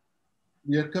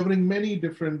we are covering many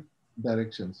different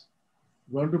directions.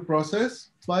 We want to process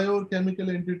bio or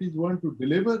chemical entities, we want to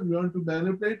deliver, we want to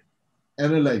manipulate,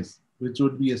 analyze, which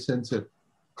would be a sensor,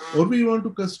 or we want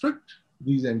to construct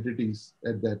these entities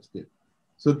at that scale.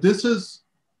 So this is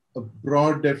a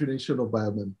broad definition of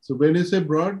biomem. So when you say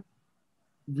broad,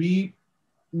 we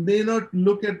may not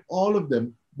look at all of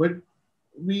them, but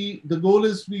the goal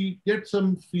is we get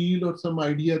some feel or some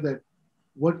idea that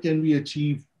what can we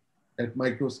achieve at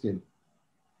micro scale.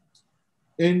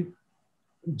 And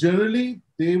generally,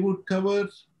 they would cover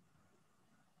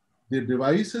the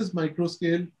devices micro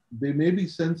scale. They may be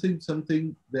sensing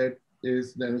something that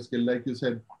is nanoscale, like you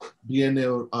said, DNA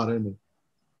or RNA.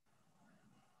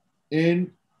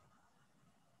 And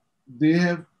they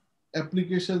have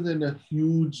applications in a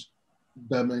huge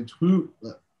dimension,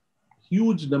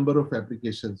 huge number of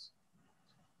applications.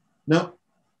 Now,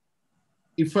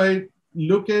 if I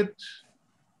look at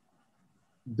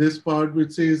this part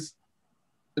which says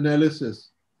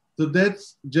analysis, so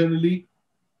that's generally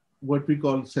what we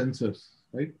call sensors.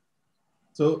 right?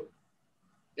 So,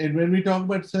 and when we talk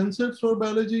about sensors for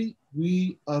biology,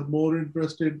 we are more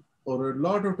interested, or a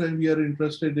lot of time we are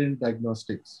interested in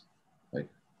diagnostics, right?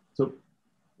 So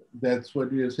that's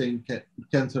what we are saying,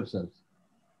 cancer cells.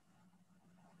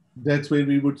 That's where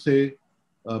we would say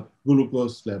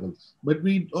glucose levels. But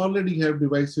we already have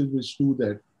devices which do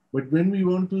that. But when we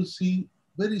want to see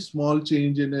very small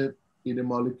change in a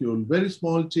molecule, very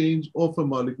small change of a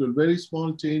molecule, very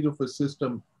small change of a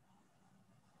system,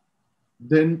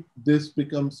 then this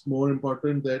becomes more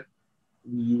important that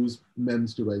we use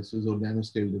MEMS devices or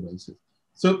nanoscale devices.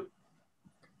 So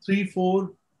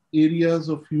 3-4 areas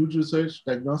of huge research: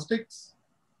 diagnostics,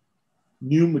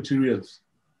 new materials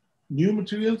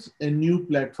and new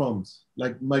platforms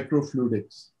like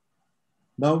microfluidics.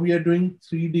 Now we are doing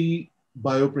 3D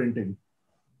bioprinting,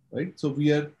 right? So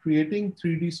we are creating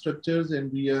 3D structures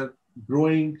and we are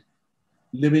growing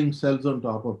living cells on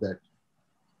top of that.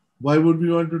 Why would we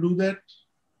want to do that?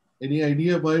 Any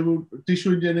idea why would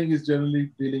tissue engineering is generally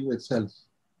dealing with cells?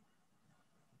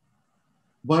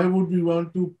 Why would we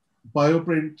want to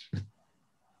bioprint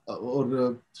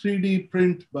or 3D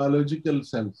print biological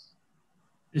cells?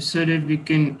 So that we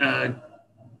can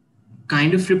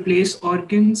kind of replace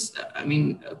organs. I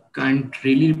mean, can't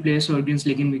really replace organs,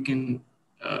 like we can.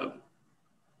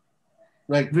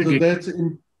 Right. So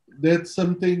that's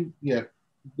something. Yeah,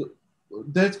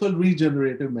 that's called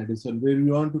regenerative medicine, where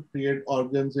you want to create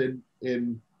organs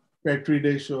in petri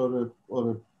dish or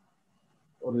a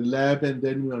lab, and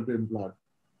then you want to implant.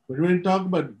 But when we talk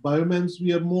about biomems,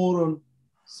 we are more on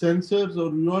sensors, or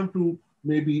we want to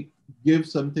maybe give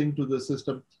something to the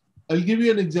system. I'll give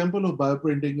you an example of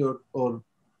bioprinting or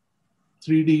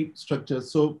 3D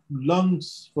structures. So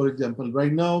lungs, for example,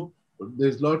 right now,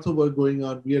 there's lots of work going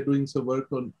on. We are doing some work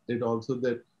on it also,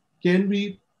 that can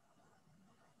we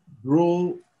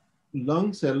grow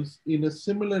lung cells in a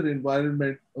similar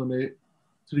environment on a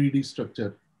 3D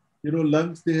structure? You know,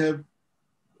 lungs, they have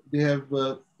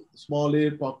small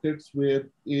air pockets where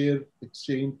air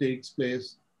exchange takes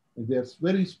place. And there's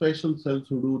very special cells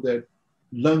who do that.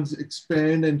 Lungs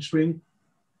expand and shrink.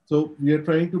 So we are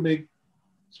trying to make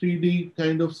 3D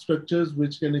kind of structures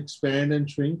which can expand and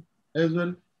shrink as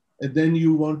well. And then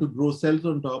you want to grow cells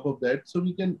on top of that. So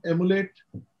we can emulate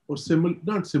or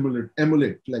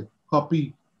emulate, like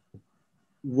copy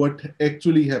what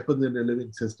actually happens in a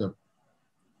living system.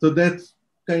 So that's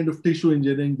kind of tissue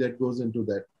engineering that goes into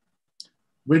that.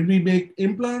 When we make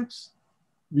implants,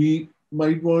 we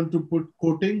might want to put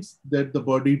coatings that the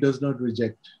body does not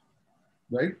reject,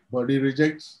 right? Body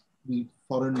rejects the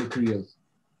foreign materials.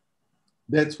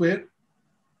 That's where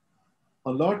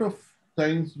a lot of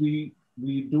times we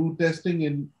do testing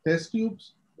in test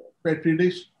tubes, petri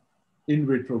dish, in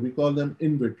vitro. We call them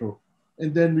in vitro.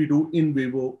 And then we do in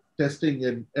vivo testing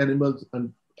in animals,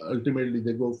 and ultimately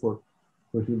they go for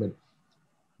human.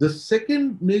 The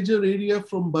second major area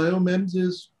from biomems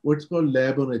is what's called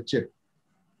lab on a chip.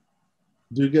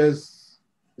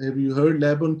 Have you heard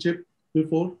lab on chip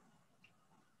before?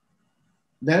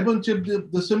 Lab on chip,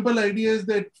 the simple idea is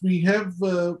that we have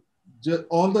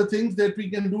all the things that we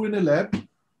can do in a lab,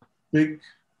 big,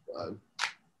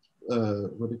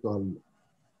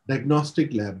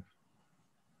 diagnostic lab.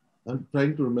 I'm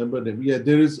trying to remember them. Yeah,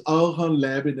 there is a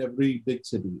lab in every big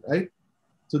city, right?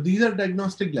 So these are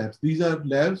diagnostic labs. These are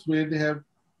labs where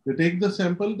they take the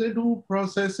sample, they do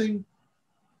processing,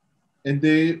 and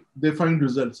they find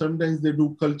results. Sometimes they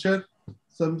do culture.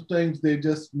 Sometimes they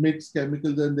just mix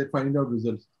chemicals and they find out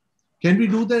results. Can we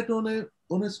do that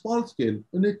on a small scale,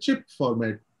 in a chip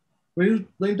format? When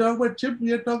you talk about chip,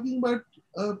 we are talking about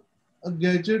a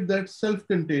gadget that's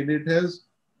self-contained. It has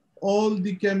all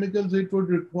the chemicals it would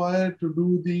require to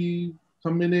do the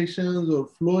combinations or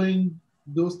flowing,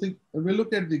 those things. And we'll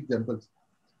look at the examples.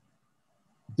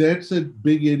 That's a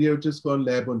big area which is called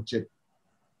lab on chip.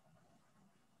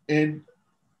 And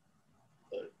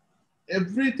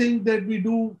everything that we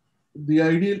do, the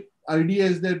idea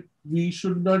is that we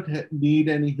should not need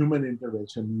any human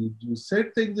intervention. You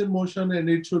set things in motion and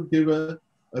it should give a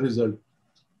result.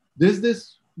 There's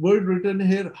this word written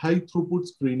here, high throughput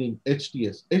screening,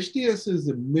 HTS. HTS is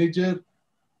a major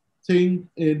thing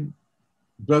in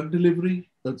drug discovery.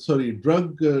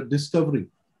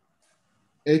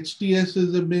 HTS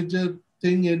is a major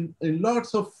thing in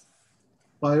lots of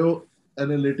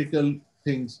bioanalytical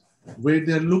things where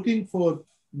they're looking for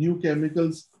new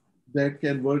chemicals that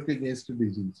can work against a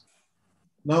disease.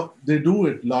 Now, they do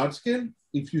it large scale.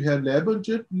 If you have lab on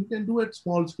chip, you can do it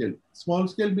small scale. Small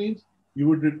scale means you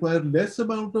would require less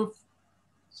amount of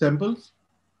samples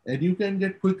and you can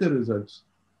get quicker results.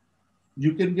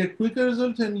 You can get quicker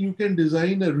results and you can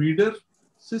design a reader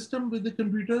system with the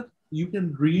computer, you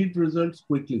can read results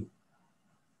quickly.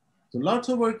 So lots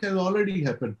of work has already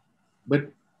happened,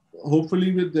 but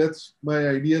hopefully that's my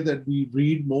idea, that we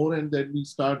read more and then we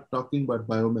start talking about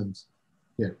biomems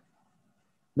here.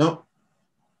 Now,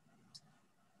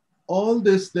 all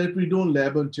this that we do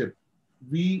lab on chip,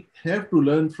 we have to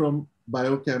learn from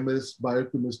biochemists,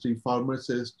 biochemistry,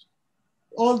 pharmacists,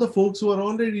 all the folks who are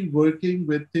already working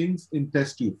with things in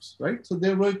test tubes, right? So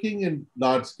they're working in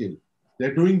large scale.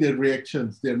 They're doing their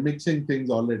reactions. They're mixing things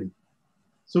already.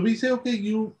 So we say, okay,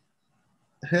 you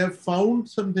have found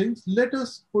some things. Let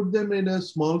us put them in a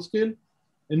small scale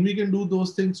and we can do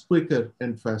those things quicker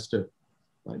and faster,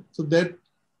 right? So that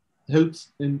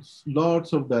helps in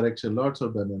lots of direction, lots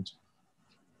of dimension.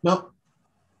 Now,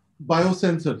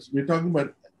 biosensors, we're talking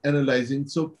about analyzing.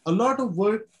 So a lot of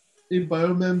work in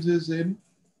biomems is in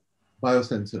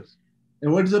biosensors.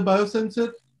 And what is a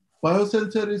biosensor?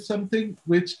 Biosensor is something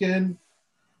which can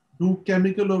do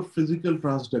chemical or physical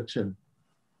transduction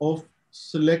of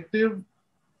selective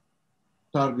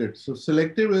targets. So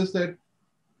selective is that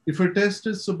if a test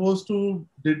is supposed to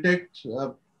detect,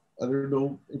 I don't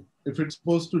know, if it's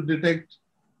supposed to detect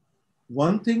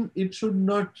one thing, it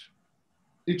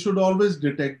should always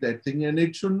detect that thing, and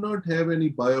it should not have any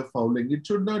biofouling. It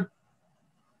should not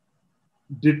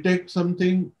detect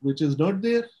something which is not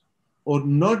there or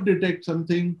not detect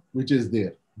something which is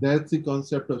there. That's the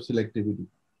concept of selectivity.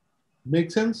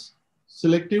 Make sense?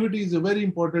 Selectivity is a very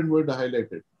important word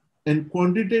highlighted. And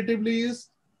quantitatively is,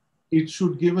 it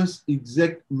should give us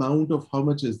exact amount of how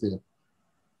much is there,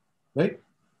 right?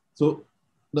 So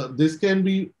now this can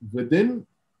be within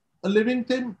a living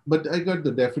thing, but I got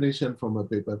the definition from a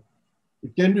paper.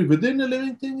 It can be within a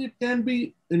living thing. It can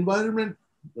be environment.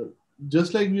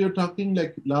 Just like we were talking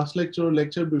like last lecture or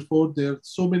lecture before, there are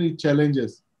so many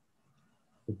challenges.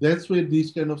 That's where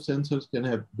these kind of sensors can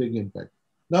have big impact.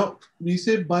 Now, we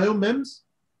say biomems,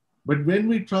 but when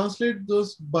we translate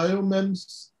those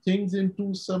biomems things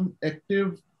into some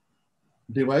active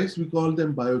device, we call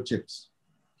them biochips.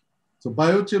 So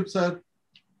biochips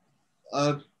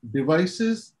are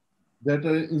devices that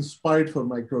are inspired for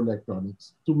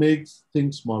microelectronics to make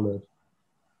things smaller.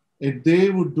 And they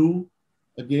would do,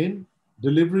 again,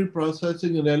 delivery,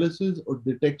 processing, analysis, or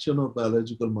detection of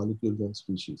biological molecules and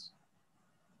species,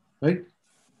 right?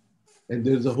 And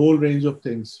there's a whole range of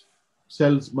things: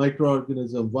 cells,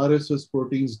 microorganisms, viruses,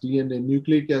 proteins, DNA,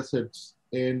 nucleic acids,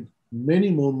 and many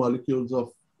more molecules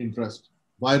of interest.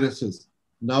 Viruses.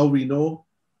 Now we know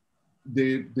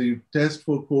the test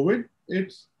for COVID,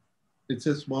 it's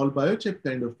a small biochip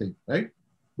kind of thing, right?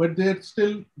 But they're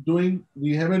still doing,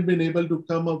 we haven't been able to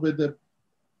come up with a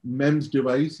MEMS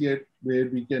device yet where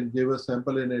we can give a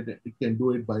sample and it can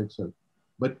do it by itself.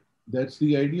 But that's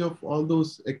the idea of all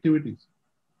those activities,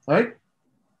 right?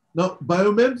 Now,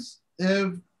 biomems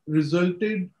have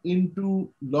resulted into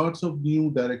lots of new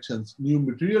directions. New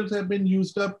materials have been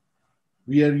used up.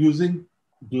 We are using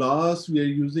glass, we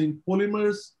are using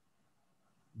polymers,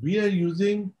 we are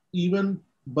using even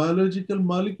biological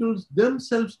molecules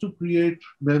themselves to create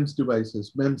MEMS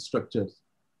devices, MEMS structures,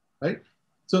 right?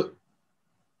 So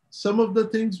some of the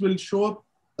things will show up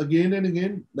again and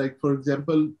again. Like, for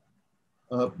example,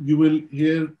 you will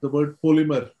hear the word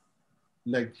polymer.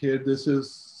 Like here, this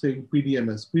is saying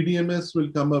PDMS. PDMS will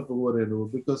come up over and over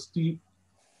because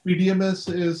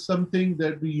PDMS is something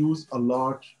that we use a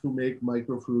lot to make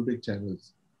microfluidic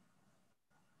channels.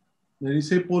 When you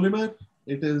say polymer,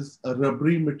 it is a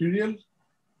rubbery material,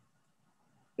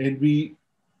 and we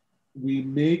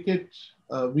make it,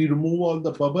 we remove all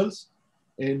the bubbles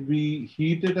and we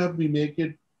heat it up. We make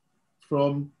it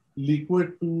from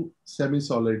liquid to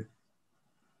semi-solid.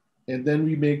 And then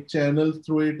we make channels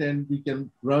through it, and we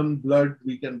can run blood,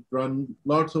 we can run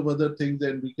lots of other things,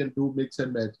 and we can do mix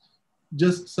and match.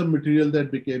 Just some material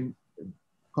that became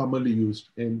commonly used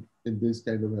in this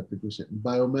kind of application,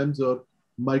 biomems or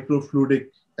microfluidic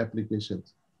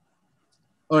applications.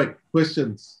 All right,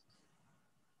 questions?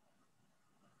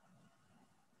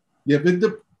 Yeah,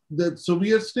 with so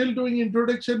we are still doing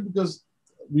introduction because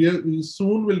we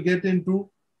soon will get into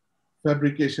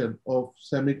fabrication of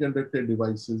semiconductor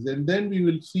devices, and then we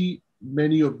will see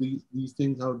many of these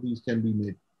things, how these can be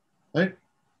made, right?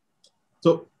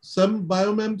 So some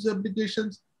biomems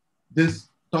applications, this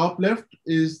top left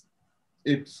is,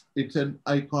 it's an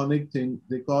iconic thing.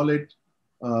 They call it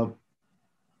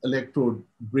electrode,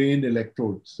 brain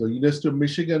electrode. So University of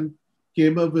Michigan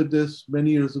came up with this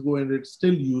many years ago, and it's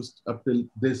still used up till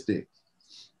this day.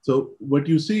 So what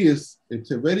you see is, it's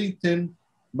a very thin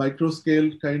micro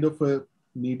scale kind of a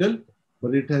needle,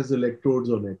 but it has electrodes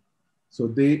on it. So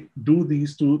they do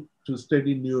these to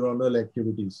study neuronal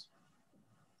activities.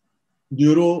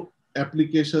 neuro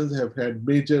applications have had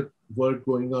major work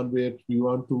going on where we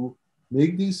want to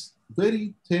make these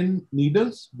very thin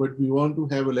needles, but we want to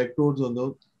have electrodes on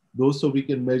those so we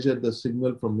can measure the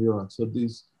signal from neurons. So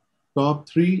these top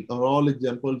three are all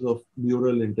examples of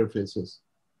neural interfaces,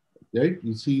 right?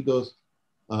 You see those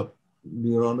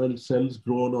neuronal cells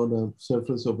grown on a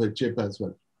surface of a chip as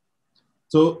well.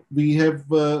 So we have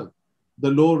the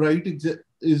low right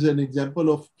is an example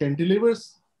of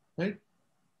cantilevers, right?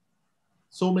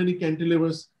 So many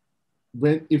cantilevers,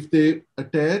 if they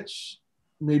attach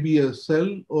maybe a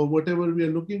cell or whatever we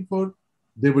are looking for,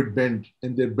 they would bend,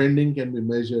 and their bending can be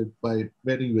measured by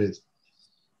many ways.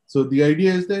 So the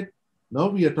idea is that now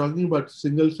we are talking about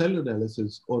single cell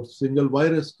analysis or single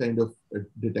virus kind of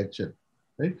detection,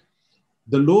 right?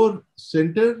 The lower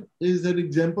center is an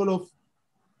example of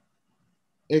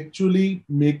actually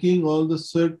making all the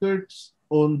circuits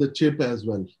on the chip as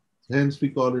well. Hence we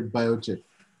call it biochip.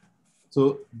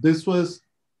 So this was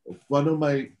one of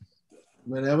my,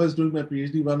 when I was doing my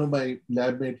PhD, one of my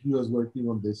lab mates, he was working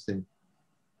on this thing.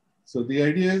 So the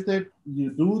idea is that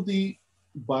you do the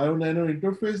Bio-Nano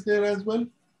interface there as well,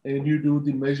 and you do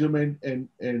the measurement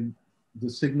and the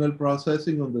signal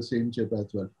processing on the same chip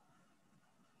as well.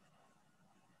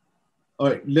 All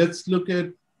right, let's look at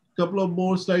a couple of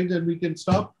more slides and we can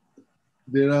stop.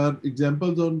 There are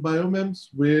examples on biomems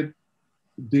where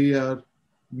they are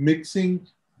mixing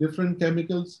different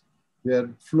chemicals. They are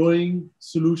flowing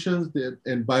solutions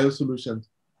and biosolutions.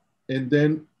 And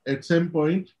then at some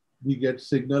point, we get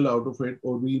signal out of it,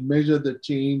 or we measure the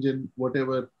change in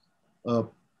whatever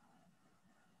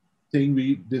thing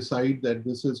we decide that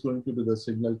this is going to be the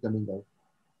signal coming out.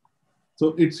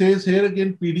 So it says here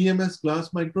again, PDMS glass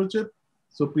microchip.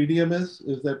 So PDMS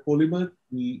is that polymer.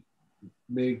 We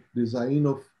make design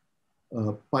of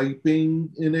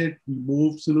piping in it, we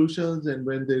move solutions, and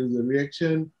when there is a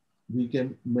reaction, we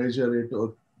can measure it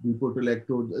or we put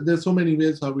electrodes. There's so many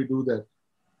ways how we do that.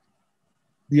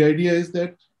 The idea is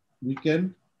that we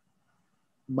can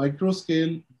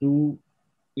microscale do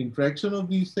interaction of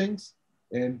these things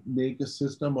and make a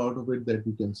system out of it that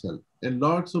we can sell. And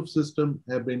lots of systems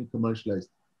have been commercialized.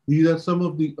 These are some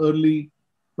of the early,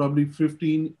 probably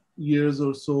 15 years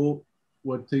or so,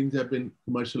 what things have been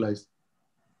commercialized,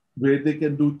 where they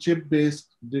can do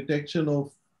chip-based detection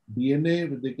of DNA,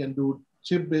 where they can do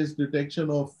chip-based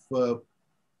detection of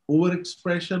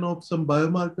overexpression of some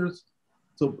biomarkers.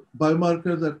 So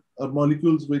biomarkers are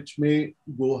molecules which may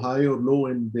go high or low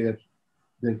in their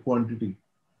quantity,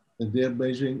 and they're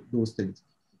measuring those things.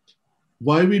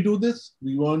 Why we do this?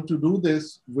 We want to do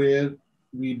this where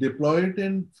we deploy it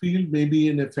in field, maybe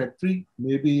in a factory,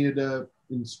 maybe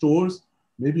in stores,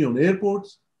 maybe on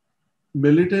airports,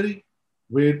 military,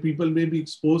 where people may be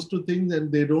exposed to things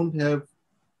and they don't have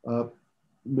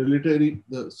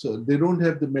so they don't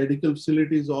have the medical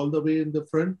facilities all the way in the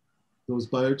front. Those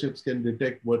biochips can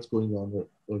detect what's going on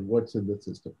or what's in the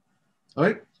system. All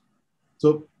right.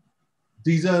 So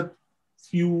these are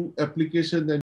few applications that